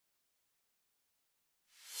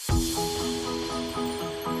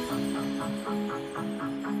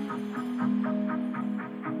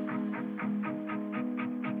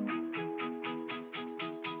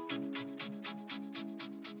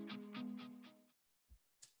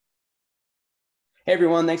Hey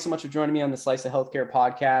everyone, thanks so much for joining me on the Slice of Healthcare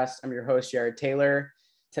podcast. I'm your host, Jared Taylor.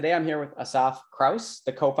 Today I'm here with Asaf Kraus,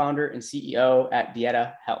 the co-founder and CEO at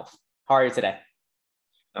Dieta Health. How are you today?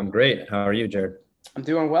 I'm great. How are you, Jared? I'm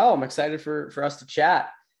doing well. I'm excited for us to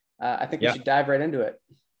chat. I think we Yeah, should dive right into it.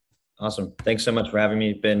 awesome. Thanks so much for having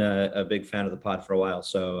me. Been a big fan of the pod for a while,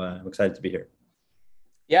 so I'm excited to be here.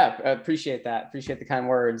 Yeah, I appreciate that. Appreciate the kind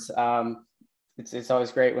words. It's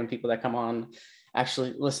always great when people that come on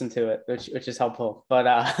actually listen to it, which is helpful. But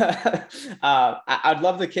I'd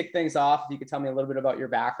love to kick things off if you could tell me a little bit about your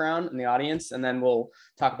background in the audience, and then we'll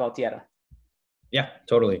talk about Dieta. Yeah,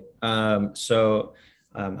 totally. Hi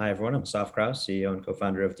everyone. I'm Asaf Kraus, CEO and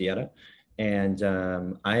co-founder of Dieta, and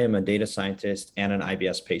I am a data scientist and an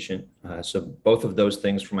IBS patient. So both of those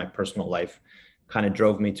things from my personal life kind of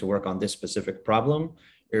drove me to work on this specific problem,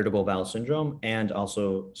 irritable bowel syndrome, and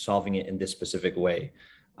also solving it in this specific way,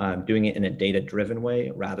 doing it in a data-driven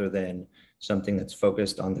way rather than something that's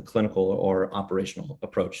focused on the clinical or operational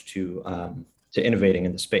approach to innovating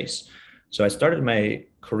in the space. So I started my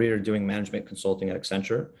career doing management consulting at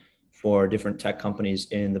Accenture for different tech companies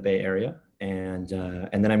in the Bay Area, and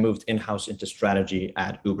then I moved in-house into strategy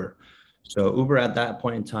at Uber. So Uber at that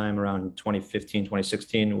point in time, around 2015,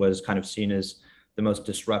 2016, was kind of seen as the most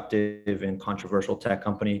disruptive and controversial tech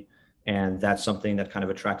company. And that's something that kind of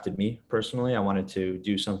attracted me personally. I wanted to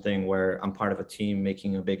do something where I'm part of a team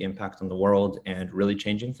making a big impact on the world and really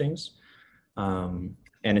changing things. And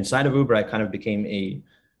inside of Uber, I kind of became a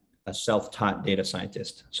self-taught data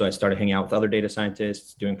scientist. So I started hanging out with other data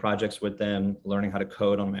scientists, doing projects with them, learning how to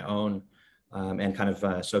code on my own, and kind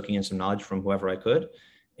of soaking in some knowledge from whoever I could.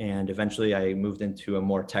 And eventually I moved into a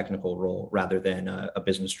more technical role rather than a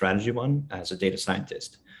business strategy one as a data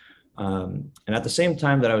scientist. And at the same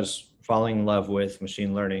time that I was falling in love with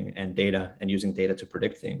machine learning and data and using data to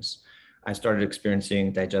predict things, I started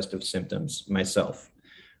experiencing digestive symptoms myself.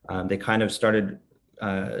 They kind of started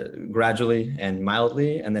gradually and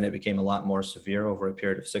mildly, and then it became a lot more severe over a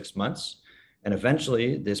period of 6 months. And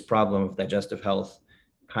eventually, this problem of digestive health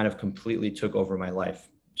kind of completely took over my life.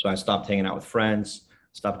 So I stopped hanging out with friends,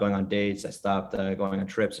 stopped going on dates, I stopped going on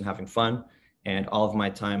trips and having fun. And all of my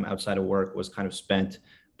time outside of work was kind of spent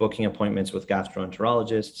booking appointments with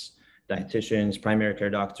gastroenterologists, dietitians, primary care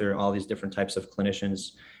doctor, all these different types of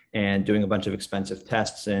clinicians, and doing a bunch of expensive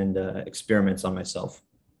tests and experiments on myself.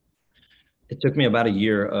 It took me about a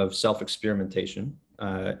year of self-experimentation,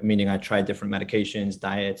 meaning I tried different medications,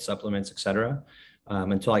 diets, supplements, etc.,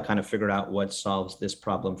 until I kind of figured out what solves this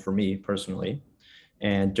problem for me personally.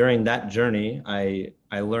 And during that journey, I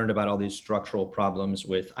learned about all these structural problems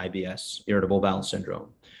with IBS, irritable bowel syndrome.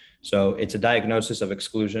 So it's a diagnosis of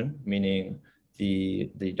exclusion, meaning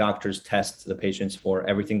the doctors test the patients for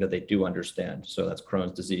everything that they do understand. So that's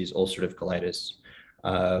Crohn's disease, ulcerative colitis,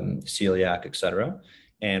 celiac, etc.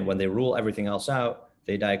 And when they rule everything else out,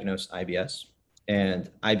 they diagnose IBS. And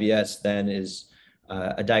IBS then is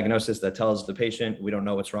a diagnosis that tells the patient, we don't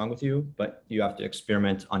know what's wrong with you, but you have to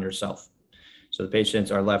experiment on yourself. So the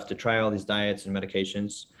patients are left to try all these diets and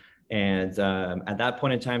medications. And at that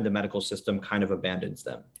point in time, the medical system kind of abandons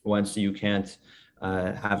them. Once you can't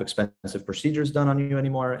have expensive procedures done on you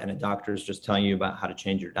anymore, and a doctor is just telling you about how to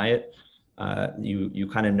change your diet, you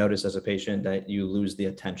kind of notice as a patient that you lose the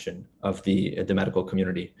attention of the medical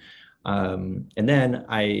community. And then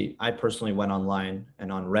I personally went online, and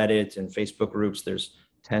on Reddit and Facebook groups, there's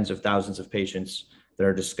tens of thousands of patients that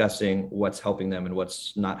are discussing what's helping them and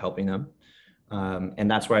what's not helping them. And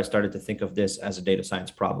that's where I started to think of this as a data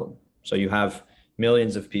science problem. So you have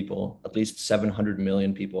millions of people, at least 700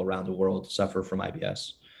 million people around the world suffer from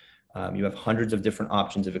IBS. You have hundreds of different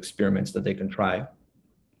options of experiments that they can try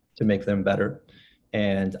to make them better.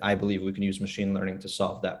 And I believe we can use machine learning to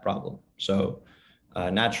solve that problem. So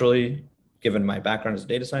naturally, given my background as a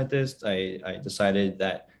data scientist, I decided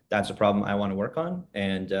that that's a problem I want to work on.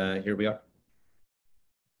 And here we are.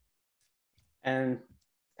 And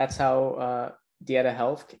that's how Dieta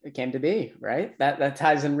Health came to be, right? That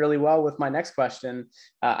ties in really well with my next question.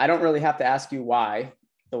 I don't really have to ask you why.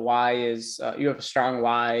 The why is you have a strong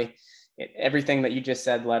why. Everything that you just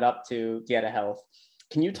said led up to Dieta Health.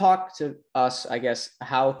 Can you talk to us, I guess,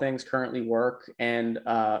 how things currently work and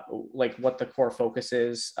like what the core focus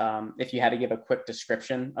is, if you had to give a quick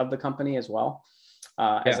description of the company as well,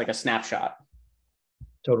 as like a snapshot?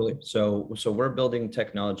 Totally. So we're building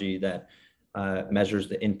technology that measures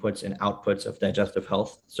the inputs and outputs of digestive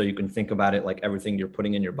health. So you can think about it like everything you're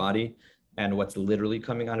putting in your body and what's literally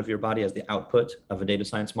coming out of your body as the output of a data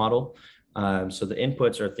science model. So the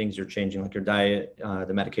inputs are things you're changing, like your diet,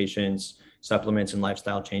 the medications, supplements, and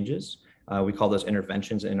lifestyle changes. We call those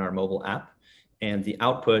interventions in our mobile app. and the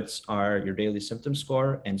outputs are your daily symptom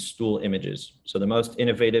score and stool images. So the most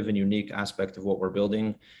innovative and unique aspect of what we're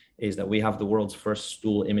building is that we have the world's first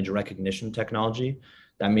stool image recognition technology.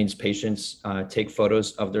 That means patients take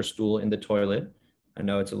photos of their stool in the toilet. I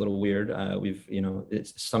know it's a little weird. It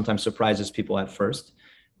sometimes surprises people at first,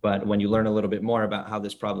 but when you learn a little bit more about how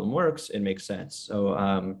this problem works, it makes sense.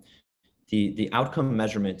 So the outcome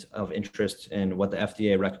measurement of interest and what the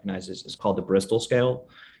FDA recognizes is called the Bristol scale.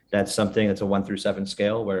 That's something that's a 1 through 7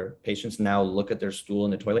 scale where patients now look at their stool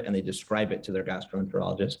in the toilet and they describe it to their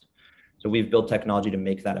gastroenterologist. So we've built technology to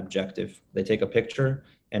make that objective. They take a picture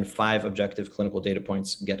and 5 objective clinical data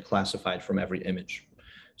points get classified from every image.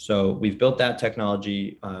 So we've built that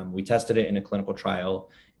technology. We tested it in a clinical trial,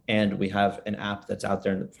 and we have an app that's out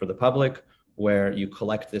there for the public where you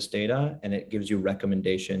collect this data and it gives you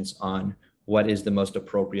recommendations on what is the most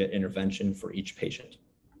appropriate intervention for each patient.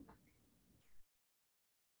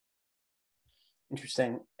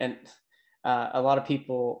 Interesting. And a lot of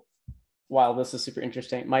people, while this is super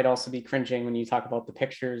interesting, might also be cringing when you talk about the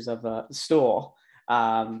pictures of a stool.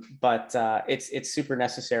 But it's super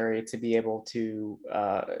necessary to be able to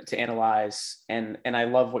analyze. And I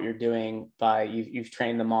love what you're doing by you've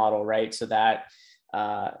trained the model, right? So that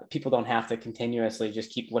people don't have to continuously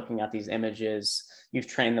just keep looking at these images. You've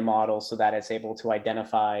trained the model so that it's able to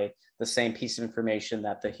identify the same piece of information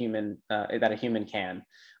that a human can.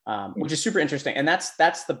 Which is super interesting. And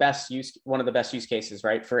that's the best one of the best use cases,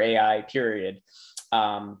 right, for AI, period.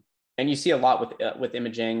 And you see a lot with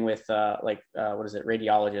imaging, with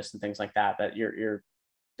radiologists and things like that, that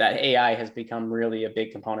AI has become really a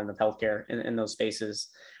big component of healthcare in those spaces.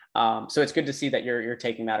 So it's good to see that you're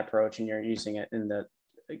taking that approach and you're using it in the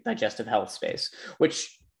digestive health space,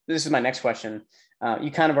 which this is my next question. You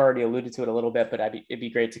kind of already alluded to it a little bit, but it'd be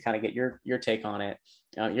great to kind of get your take on it.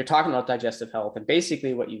 You're talking about digestive health, and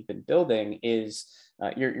basically what you've been building is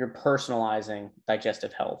you're personalizing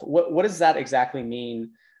digestive health. What does that exactly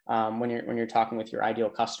mean when you're talking with your ideal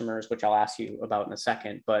customers, which I'll ask you about in a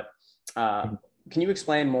second? But can you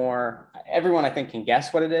explain more? Everyone, I think, can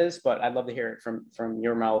guess what it is, but I'd love to hear it from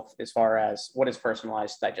your mouth as far as what is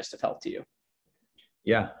personalized digestive health to you.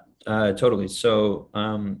 Yeah, totally. So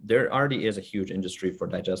there already is a huge industry for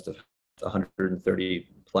digestive health.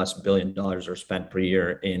 $130+ billion are spent per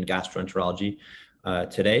year in gastroenterology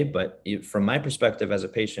today. But from my perspective as a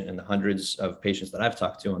patient and the hundreds of patients that I've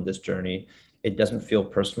talked to on this journey, it doesn't feel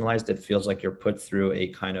personalized. It feels like you're put through a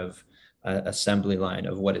kind of assembly line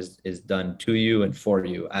of what is done to you and for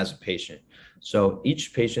you as a patient. So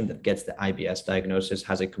each patient that gets the IBS diagnosis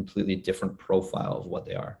has a completely different profile of what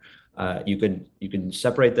they are. You can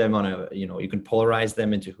separate them you can polarize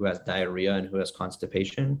them into who has diarrhea and who has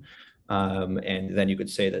constipation. And then you could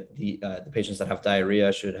say that the patients that have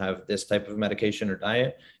diarrhea should have this type of medication or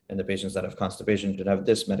diet, and the patients that have constipation should have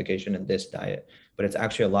this medication and this diet. But it's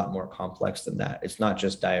actually a lot more complex than that. It's not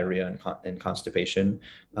just diarrhea and constipation.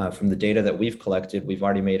 From the data that we've collected, we've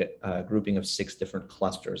already made a grouping of 6 different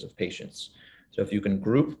clusters of patients. So if you can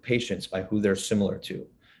group patients by who they're similar to,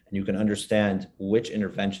 and you can understand which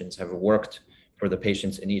interventions have worked for the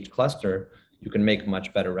patients in each cluster, you can make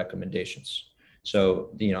much better recommendations. So,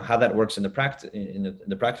 how that works in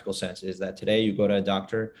the practical sense is that today you go to a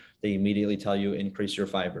doctor, they immediately tell you increase your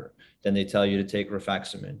fiber. Then they tell you to take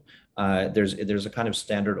rifaximin. There's a kind of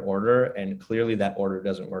standard order, and clearly that order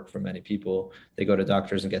doesn't work for many people. They go to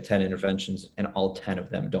doctors and get 10 interventions, and all 10 of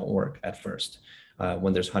them don't work at first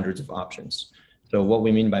when there's hundreds of options. So what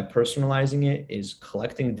we mean by personalizing it is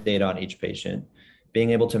collecting data on each patient, being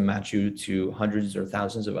able to match you to hundreds or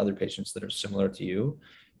thousands of other patients that are similar to you,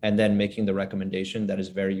 and then making the recommendation that is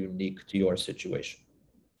very unique to your situation.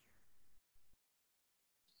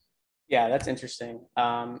 Yeah, that's interesting.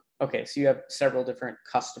 Okay, so you have several different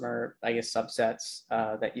customer, I guess, subsets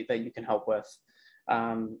that you can help with.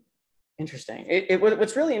 Interesting.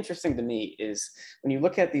 What's really interesting to me is when you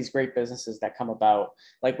look at these great businesses that come about,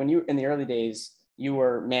 like when you in the early days, you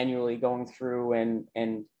were manually going through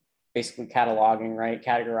and basically cataloging, right,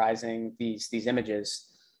 categorizing these images.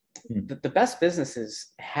 The best businesses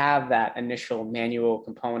have that initial manual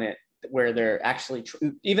component where they're actually,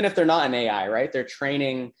 even if they're not an AI, right? They're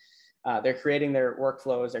training, they're creating their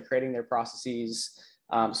workflows, they're creating their processes.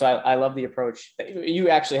 So I love the approach. You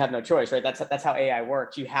actually have no choice, right? That's how AI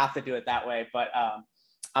works. You have to do it that way. But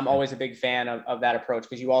I'm always a big fan of that approach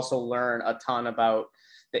because you also learn a ton about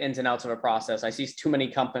the ins and outs of a process. I see too many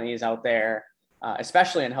companies out there,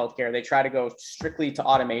 especially in healthcare, they try to go strictly to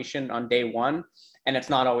automation on day one. And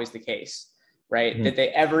it's not always the case, right? Mm-hmm. Did they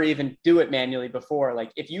ever even do it manually before?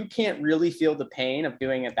 Like, if you can't really feel the pain of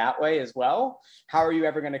doing it that way as well, how are you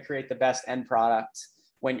ever going to create the best end product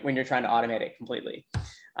when you're trying to automate it completely.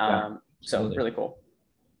 So really cool.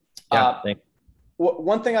 Yeah.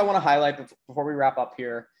 One thing I want to highlight before we wrap up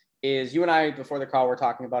here is you and I, before the call, we're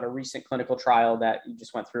talking about a recent clinical trial that you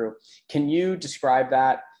just went through. Can you describe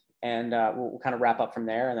that? And we'll kind of wrap up from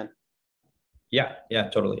there and then. Yeah,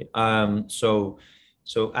 totally.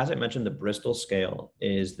 So as I mentioned, the Bristol scale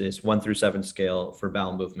is this 1 through 7 scale for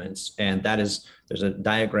bowel movements. And there's a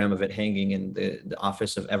diagram of it hanging in the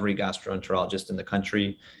office of every gastroenterologist in the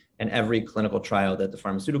country, and every clinical trial that the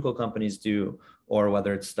pharmaceutical companies do, or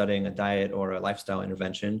whether it's studying a diet or a lifestyle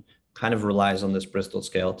intervention, kind of relies on this Bristol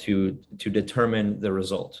scale to determine the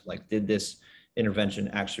result. Like, did this intervention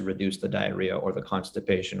actually reduce the diarrhea or the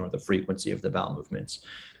constipation or the frequency of the bowel movements?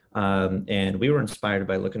 And we were inspired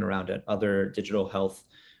by looking around at other digital health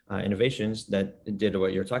innovations that did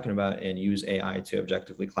what you're talking about and use AI to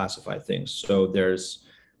objectively classify things. So there's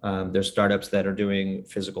startups that are doing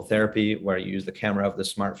physical therapy where you use the camera of the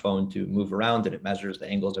smartphone to move around and it measures the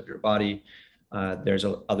angles of your body. There's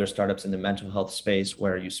other startups in the mental health space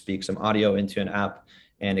where you speak some audio into an app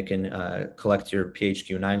and it can collect your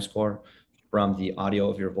PHQ-9 score from the audio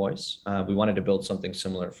of your voice. We wanted to build something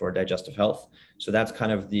similar for digestive health. So that's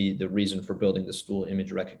kind of the reason for building the stool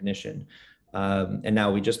image recognition. And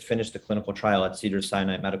now we just finished a clinical trial at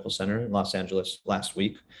Cedars-Sinai Medical Center in Los Angeles last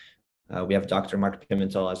week. We have Dr. Mark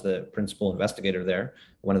Pimentel as the principal investigator there,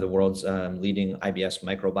 one of the world's leading IBS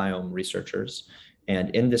microbiome researchers. And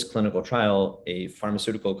in this clinical trial, a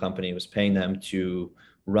pharmaceutical company was paying them to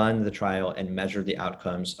run the trial and measure the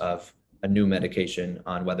outcomes of a new medication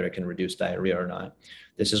on whether it can reduce diarrhea or not.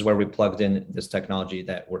 This is where we plugged in this technology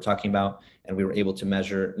that we're talking about, and we were able to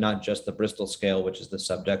measure not just the Bristol scale, which is the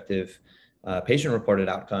subjective patient-reported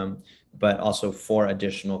outcome, but also 4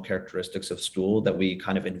 additional characteristics of stool that we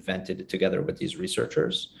kind of invented together with these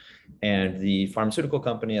researchers. And the pharmaceutical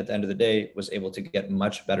company, at the end of the day, was able to get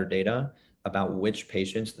much better data about which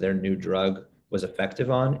patients their new drug was effective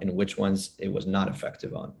on and which ones it was not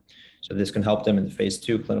effective on. So this can help them in the phase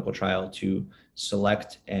 2 clinical trial to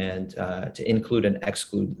select and to include and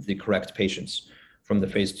exclude the correct patients from the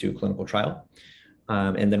phase 2 clinical trial.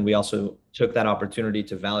 And then we also took that opportunity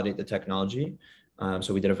to validate the technology.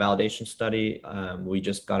 So we did a validation study. We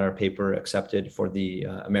just got our paper accepted for the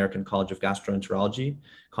American College of Gastroenterology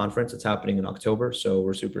conference. It's happening in October. So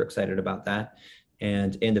we're super excited about that.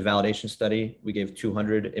 And in the validation study, we gave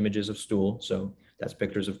 200 images of stool. So that's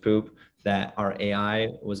pictures of poop that our AI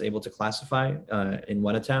was able to classify in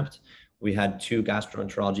one attempt. We had 2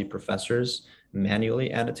 gastroenterology professors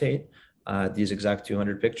manually annotate these exact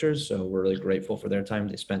 200 pictures. So we're really grateful for their time.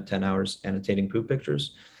 They spent 10 hours annotating poop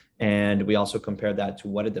pictures. And we also compared that to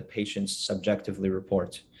what did the patients subjectively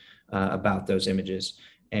report about those images.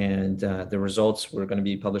 And the results, we're going to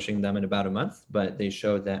be publishing them in about a month, but they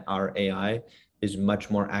showed that our AI is much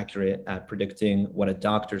more accurate at predicting what a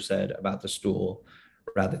doctor said about the stool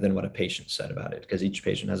rather than what a patient said about it, because each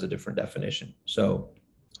patient has a different definition. So,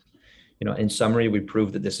 in summary, we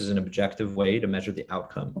proved that this is an objective way to measure the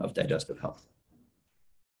outcome of digestive health.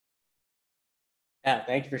 Yeah,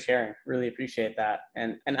 thank you for sharing. Really appreciate that.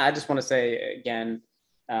 And I just want to say again,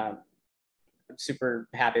 I'm super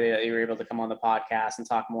happy that you were able to come on the podcast and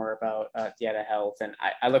talk more about Dieta Health. And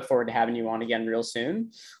I look forward to having you on again real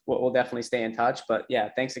soon. We'll definitely stay in touch. But yeah,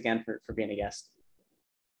 thanks again for being a guest.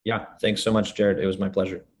 Yeah, thanks so much, Jared. It was my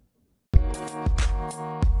pleasure.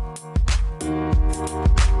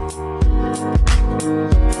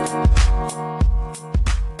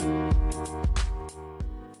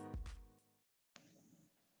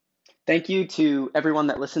 Thank you to everyone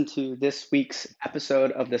that listened to this week's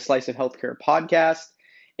episode of the Slice of Healthcare podcast.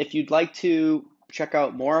 If you'd like to check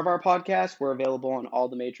out more of our podcasts, we're available on all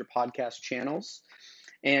the major podcast channels.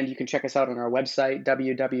 And you can check us out on our website,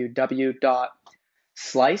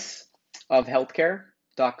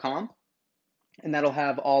 www.sliceofhealthcare.com. And that'll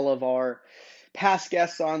have all of our past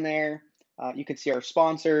guests on there. You can see our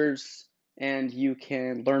sponsors, and you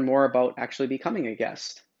can learn more about actually becoming a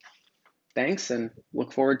guest. Thanks, and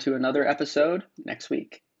look forward to another episode next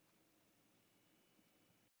week.